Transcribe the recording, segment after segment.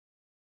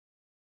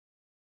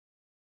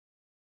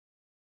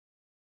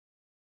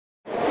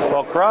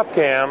Well,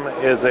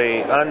 CropCam is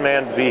an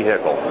unmanned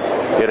vehicle.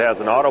 It has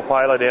an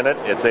autopilot in it.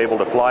 It's able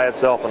to fly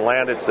itself and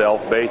land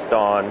itself based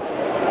on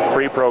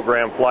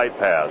pre-programmed flight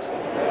paths.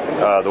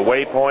 The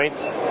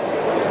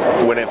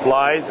waypoints, when it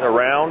flies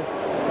around,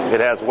 it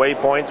has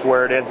waypoints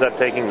where it ends up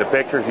taking the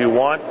pictures you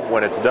want.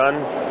 When it's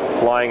done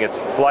flying its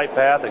flight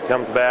path, it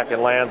comes back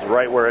and lands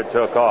right where it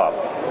took off.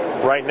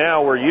 Right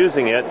now we're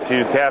using it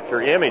to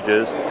capture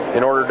images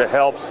in order to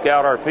help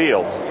scout our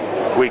fields.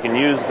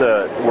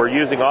 We're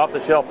using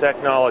off-the-shelf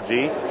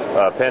technology,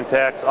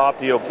 Pentax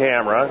Optio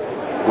camera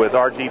with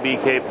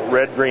RGB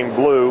red, green,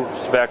 blue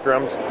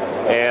spectrums,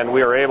 and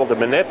we are able to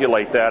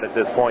manipulate that at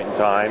this point in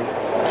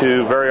time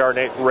to vary our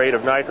rate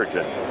of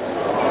nitrogen.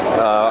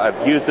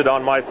 I've used it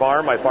on my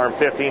farm. I farm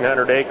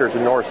 1,500 acres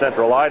in north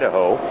central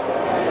Idaho,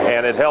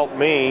 and it helped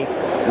me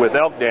with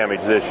elk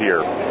damage this year.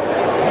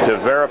 To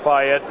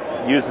verify it,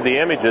 use the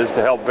images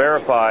to help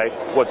verify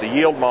what the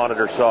yield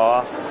monitor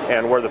saw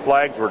and where the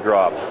flags were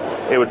dropped.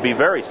 It would be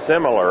very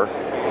similar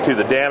to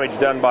the damage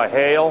done by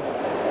hail,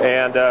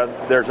 and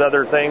there's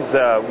other things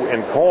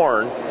in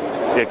corn.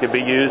 It could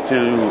be used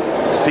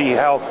to see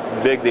how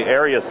big the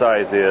area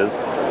size is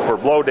for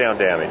blowdown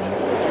damage.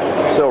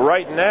 So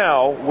right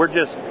now, we're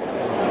just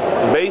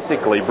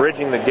basically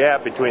bridging the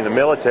gap between the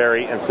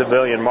military and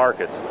civilian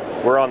markets.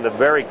 We're on the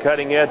very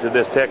cutting edge of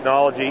this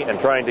technology and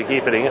trying to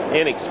keep it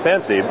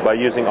inexpensive by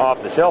using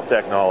off-the-shelf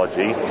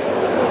technology.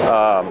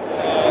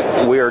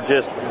 We are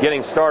just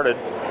getting started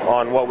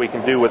on what we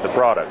can do with the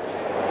product.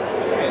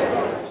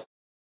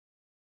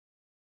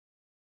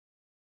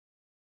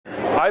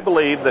 I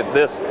believe that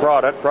this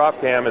product,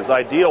 CropCam, is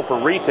ideal for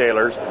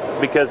retailers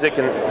because it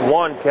can,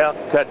 one,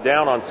 cut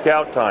down on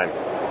scout time.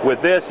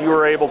 With this, you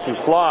are able to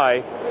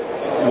fly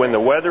when the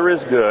weather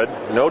is good,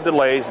 no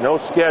delays, no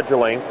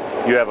scheduling.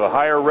 You have a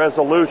higher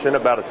resolution,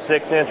 about a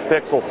 6-inch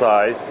pixel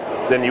size,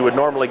 than you would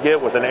normally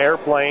get with an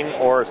airplane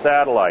or a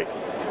satellite.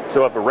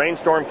 So if a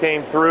rainstorm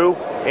came through,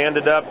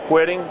 ended up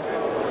quitting,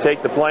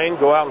 take the plane,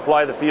 go out and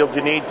fly the fields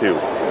you need to.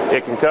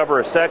 It can cover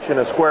a section,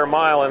 a square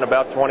mile, in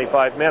about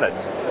 25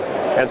 minutes.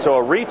 And so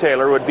a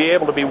retailer would be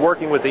able to be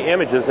working with the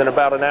images in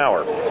about an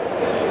hour.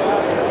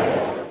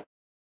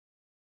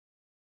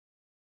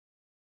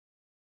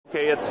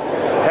 Okay, it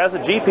has a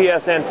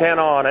GPS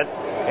antenna on it,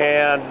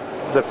 and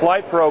the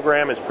flight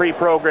program is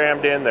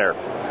pre-programmed in there.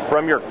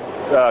 From your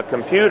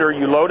computer,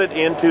 you load it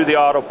into the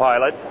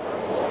autopilot,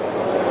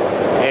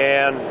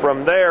 and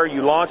from there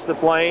you launch the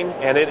plane,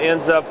 and it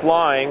ends up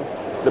flying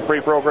the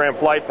pre-programmed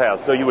flight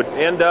path. So you would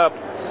end up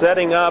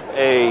setting up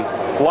a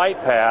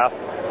flight path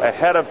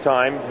ahead of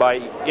time by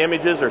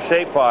images or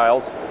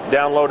shapefiles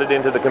downloaded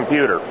into the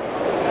computer.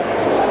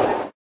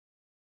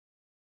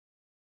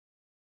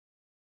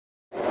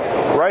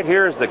 Right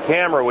here is the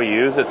camera we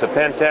use. It's a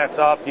Pentax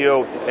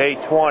Optio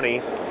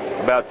A20,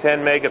 about 10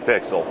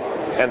 megapixel.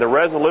 And the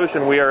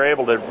resolution we are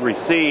able to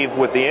receive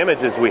with the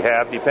images we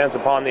have depends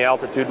upon the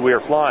altitude we are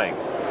flying.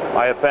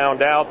 I have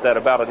found out that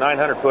about a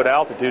 900-foot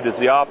altitude is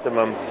the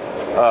optimum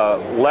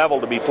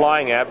level to be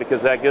flying at,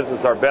 because that gives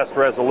us our best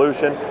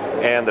resolution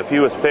and the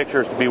fewest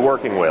pictures to be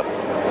working with.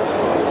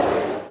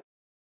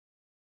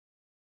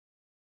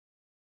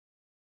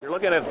 You're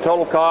looking at a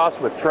total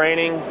cost with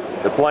training,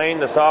 the plane,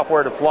 the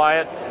software to fly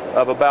it,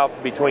 of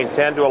about between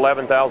 $10,000 to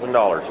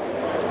 $11,000.